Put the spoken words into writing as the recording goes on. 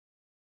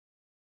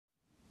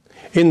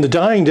In the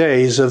dying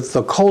days of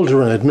the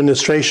Calderon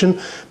administration,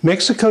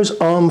 Mexico's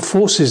armed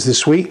forces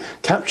this week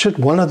captured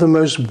one of the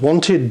most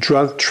wanted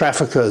drug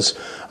traffickers,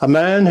 a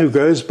man who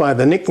goes by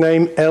the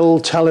nickname El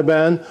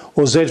Taliban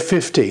or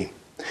Z50.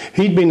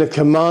 He'd been a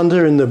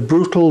commander in the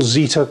brutal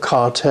Zeta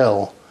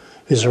cartel.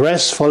 His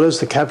arrest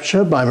follows the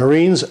capture by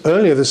Marines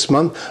earlier this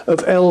month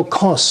of El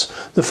Cos,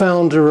 the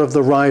founder of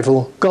the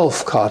rival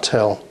Gulf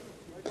cartel.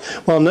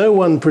 While no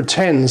one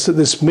pretends that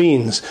this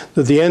means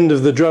that the end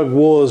of the drug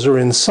wars are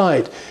in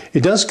sight,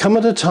 it does come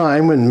at a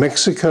time when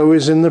Mexico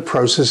is in the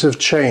process of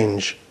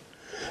change.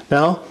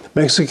 Now,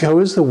 Mexico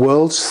is the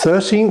world's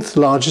 13th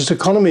largest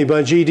economy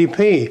by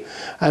GDP,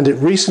 and it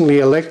recently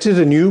elected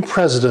a new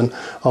president,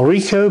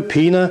 Enrique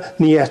Pena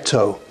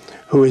Nieto,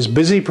 who is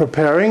busy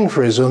preparing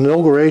for his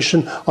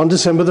inauguration on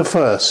December the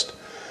 1st.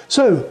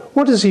 So,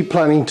 what is he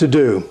planning to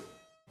do?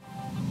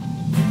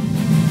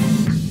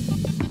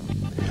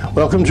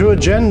 Welcome to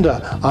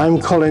Agenda.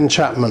 I'm Colin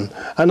Chapman,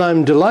 and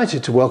I'm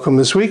delighted to welcome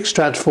this week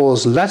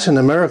Stratfor's Latin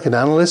American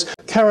analyst,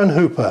 Karen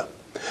Hooper.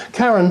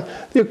 Karen,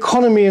 the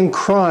economy and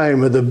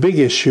crime are the big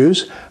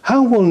issues.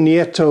 How will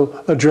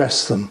Nieto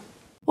address them?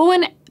 Well,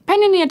 when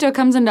Pena Nieto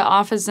comes into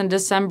office in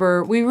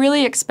December, we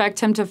really expect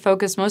him to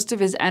focus most of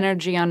his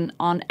energy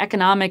on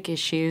economic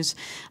issues.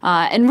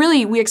 And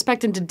really, we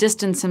expect him to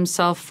distance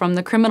himself from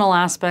the criminal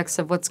aspects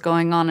of what's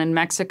going on in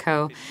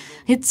Mexico.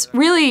 It's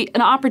really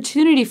an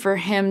opportunity for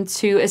him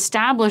to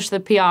establish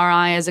the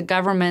PRI as a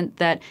government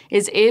that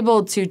is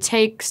able to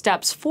take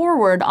steps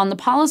forward on the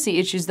policy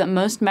issues that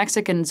most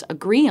Mexicans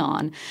agree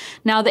on.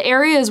 Now, the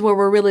areas where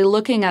we're really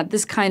looking at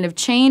this kind of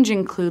change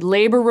include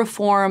labor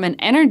reform and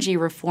energy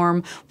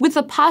reform, with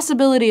the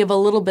possibility of a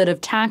little bit of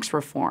tax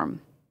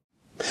reform.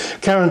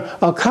 Karen,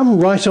 I'll come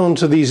right on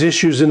to these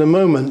issues in a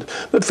moment,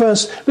 but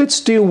first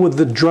let's deal with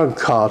the drug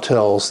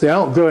cartels. The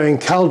outgoing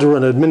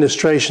Calderon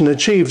administration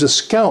achieved a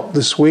scalp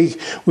this week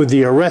with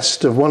the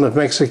arrest of one of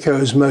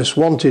Mexico's most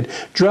wanted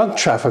drug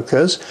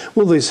traffickers.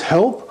 Will this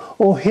help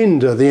or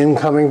hinder the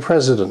incoming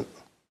president?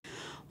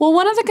 Well,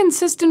 one of the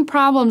consistent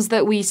problems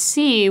that we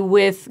see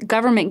with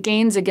government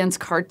gains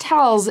against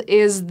cartels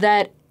is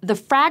that the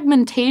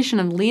fragmentation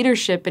of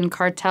leadership in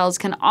cartels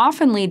can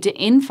often lead to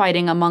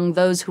infighting among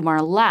those who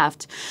are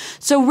left.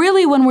 So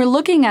really, when we're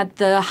looking at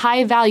the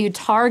high-value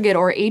target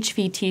or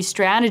HVT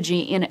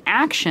strategy in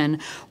action,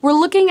 we're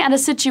looking at a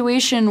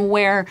situation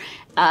where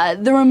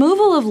the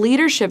removal of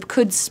leadership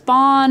could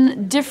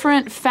spawn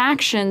different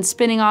factions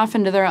spinning off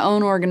into their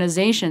own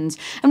organizations.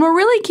 And we're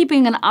really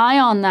keeping an eye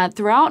on that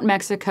throughout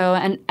Mexico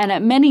and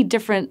at many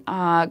different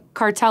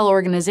cartel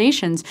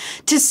organizations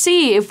to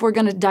see if we're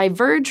going to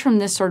diverge from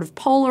this sort of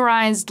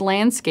polarized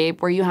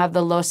landscape where you have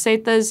the Los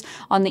Zetas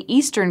on the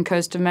eastern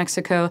coast of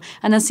Mexico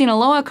and the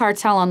Sinaloa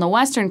cartel on the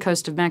western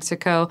coast of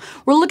Mexico.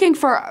 We're looking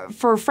for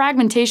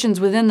fragmentations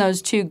within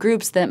those two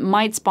groups that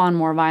might spawn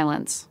more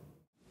violence.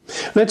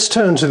 Let's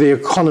turn to the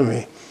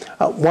economy.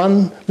 At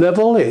one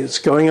level, it's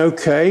going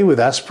okay with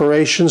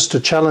aspirations to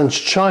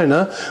challenge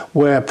China,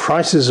 where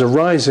prices are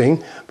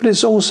rising, but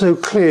it's also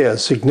clear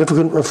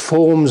significant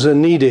reforms are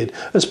needed,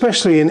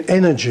 especially in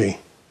energy.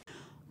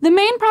 The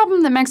main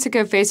problem that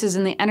Mexico faces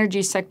in the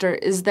energy sector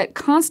is that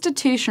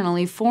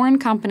constitutionally, foreign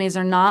companies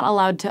are not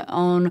allowed to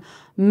own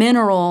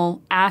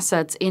mineral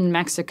assets in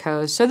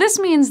Mexico. So this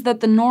means that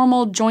the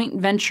normal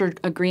joint venture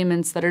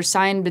agreements that are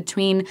signed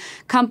between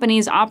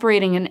companies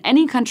operating in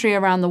any country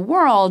around the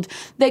world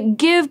that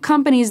give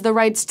companies the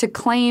rights to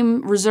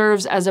claim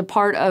reserves as a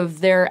part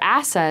of their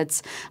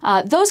assets,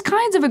 those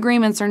kinds of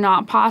agreements are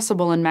not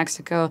possible in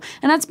Mexico.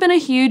 And that's been a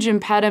huge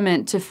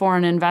impediment to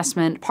foreign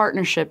investment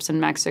partnerships in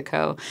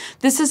Mexico.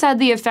 This has had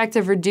the effect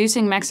of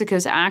reducing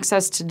Mexico's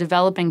access to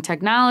developing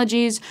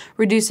technologies,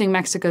 reducing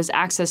Mexico's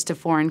access to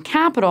foreign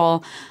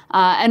capital,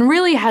 and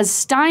really has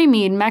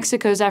stymied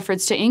Mexico's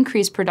efforts to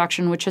increase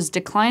production, which has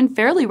declined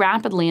fairly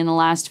rapidly in the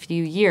last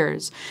few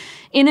years.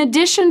 In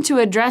addition to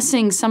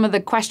addressing some of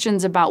the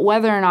questions about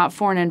whether or not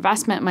foreign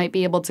investment might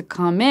be able to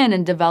come in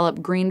and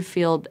develop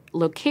greenfield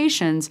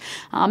locations,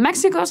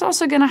 Mexico is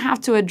also going to have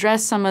to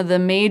address some of the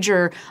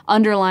major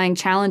underlying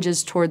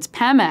challenges towards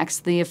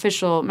Pemex, the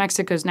official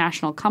Mexico's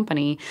national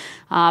company.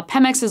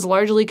 Pemex is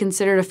largely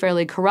considered a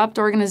fairly corrupt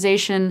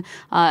organization.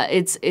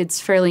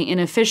 It's fairly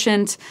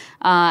inefficient,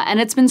 and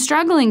it's been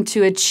struggling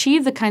to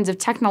achieve the kinds of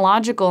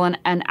technological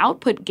and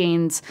output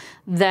gains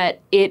that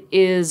it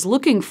is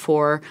looking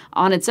for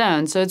on its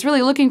own. So it's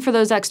really looking for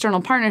those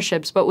external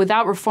partnerships, but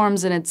without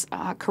reforms in its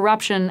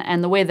corruption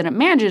and the way that it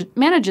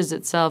manages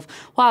itself,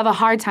 we'll have a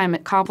hard time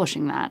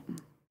accomplishing that.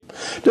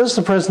 Does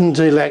the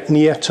President-elect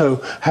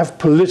Nieto have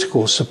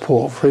political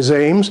support for his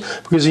aims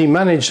because he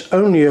managed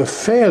only a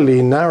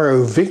fairly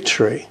narrow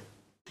victory?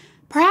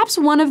 Perhaps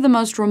one of the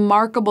most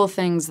remarkable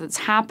things that's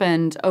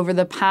happened over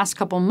the past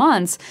couple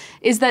months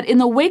is that in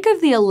the wake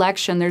of the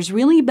election, there's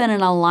really been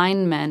an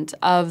alignment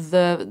of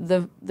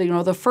the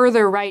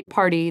further right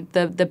party,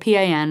 the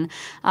PAN,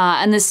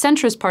 and the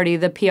centrist party,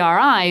 the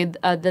PRI,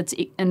 that's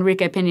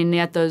Enrique Pena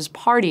Nieto's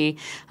party.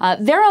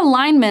 Their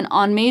alignment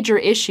on major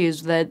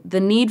issues, that the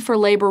need for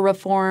labor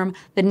reform,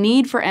 the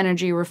need for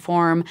energy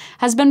reform,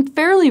 has been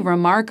fairly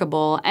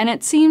remarkable. And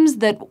it seems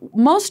that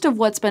most of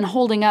what's been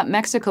holding up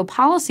Mexico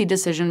policy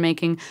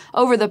decision-making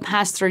over the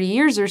past 30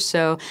 years or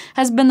so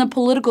has been the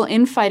political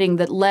infighting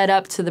that led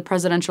up to the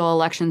presidential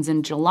elections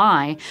in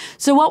July.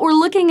 So what we're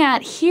looking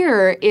at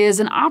here is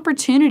an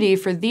opportunity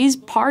for these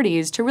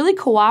parties to really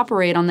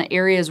cooperate on the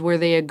areas where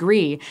they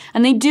agree.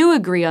 And they do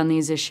agree on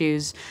these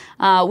issues.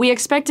 We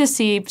expect to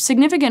see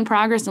significant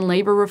progress in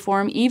labor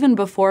reform even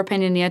before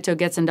Pena Nieto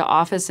gets into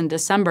office in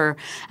December.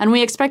 And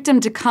we expect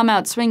him to come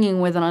out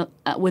swinging with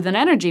an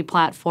energy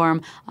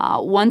platform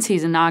once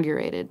he's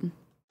inaugurated.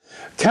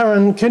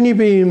 Karen, can you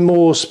be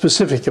more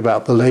specific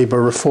about the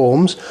labor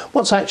reforms?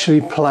 What's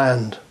actually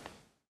planned?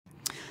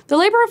 The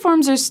labor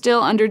reforms are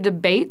still under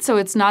debate, so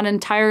it's not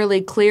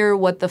entirely clear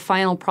what the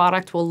final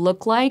product will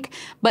look like.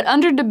 But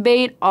under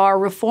debate are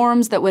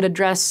reforms that would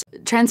address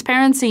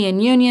transparency in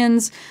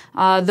unions,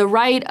 the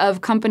right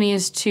of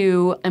companies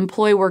to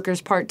employ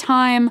workers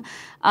part-time,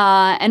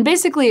 and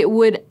basically it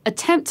would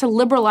attempt to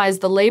liberalize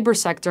the labor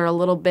sector a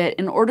little bit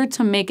in order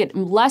to make it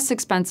less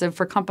expensive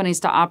for companies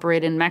to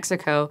operate in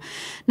Mexico.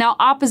 Now,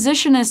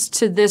 oppositionists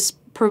to this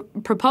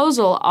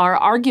proposal are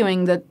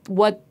arguing that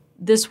what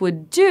this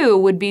would do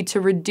would be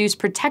to reduce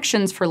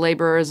protections for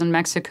laborers in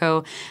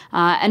Mexico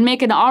and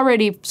make an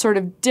already sort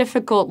of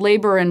difficult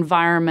labor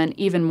environment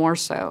even more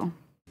so.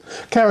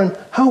 Karen,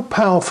 how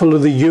powerful are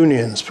the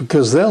unions?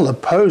 Because they'll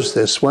oppose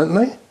this, won't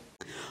they?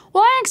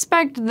 Well, I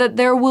expect that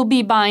there will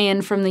be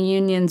buy-in from the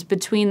unions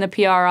between the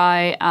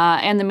PRI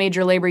and the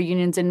major labor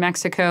unions in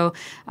Mexico.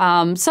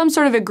 Some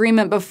sort of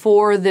agreement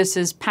before this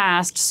is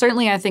passed.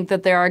 Certainly, I think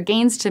that there are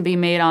gains to be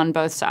made on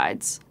both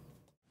sides.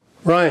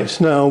 Right.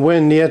 Now,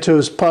 when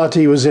Nieto's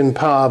party was in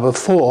power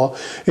before,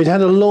 it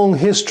had a long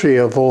history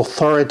of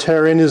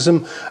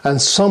authoritarianism and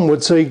some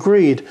would say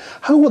greed.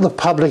 How will the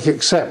public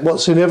accept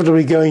what's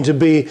inevitably going to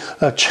be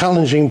a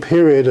challenging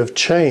period of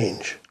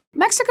change?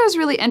 Mexico's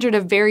really entered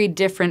a very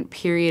different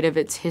period of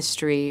its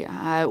history.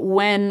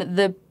 When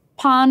the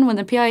PAN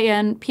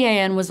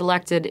was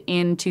elected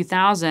in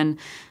 2000,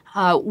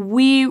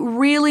 we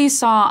really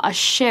saw a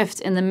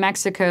shift in the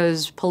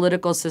Mexico's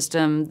political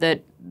system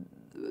that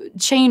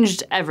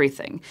changed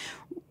everything.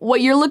 What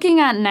you're looking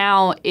at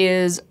now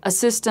is a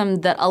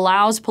system that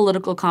allows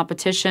political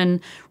competition,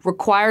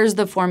 requires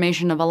the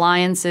formation of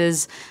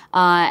alliances,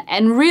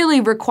 and really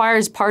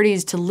requires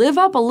parties to live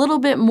up a little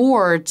bit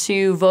more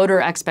to voter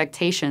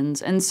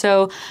expectations. And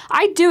so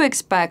I do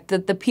expect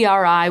that the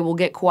PRI will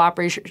get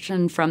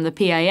cooperation from the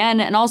PAN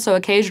and also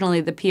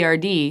occasionally the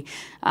PRD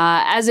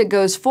as it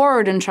goes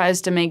forward and tries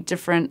to make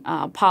different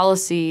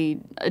policy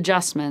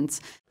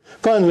adjustments.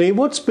 Finally,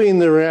 what's been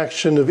the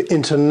reaction of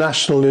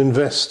international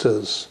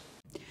investors?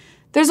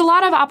 There's a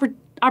lot of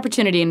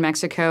opportunity in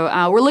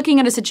Mexico. We're looking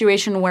at a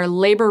situation where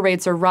labor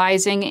rates are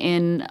rising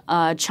in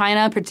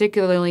China,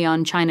 particularly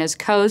on China's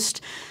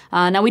coast.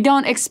 Now, we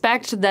don't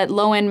expect that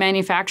low-end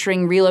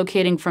manufacturing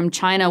relocating from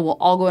China will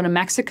all go to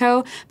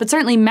Mexico, but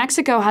certainly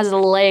Mexico has a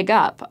leg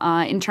up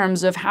in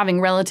terms of having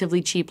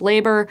relatively cheap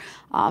labor,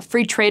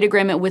 free trade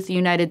agreement with the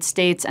United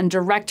States, and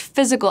direct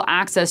physical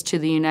access to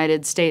the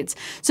United States.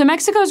 So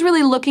Mexico is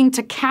really looking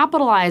to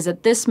capitalize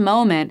at this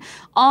moment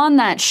on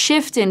that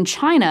shift in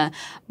China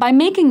by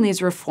making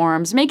these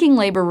reforms, making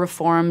labor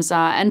reforms,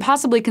 and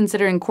possibly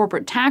considering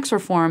corporate tax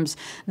reforms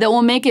that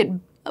will make it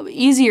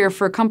easier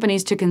for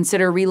companies to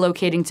consider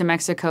relocating to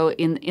Mexico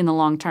in the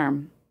long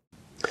term.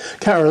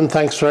 Karen,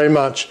 thanks very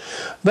much.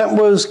 That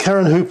was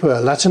Karen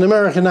Hooper, Latin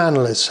American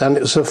analyst, and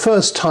it's her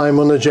first time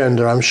on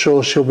Agenda. I'm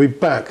sure she'll be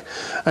back,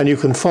 and you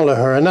can follow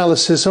her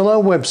analysis on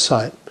our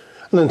website.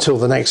 And until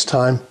the next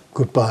time,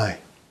 goodbye.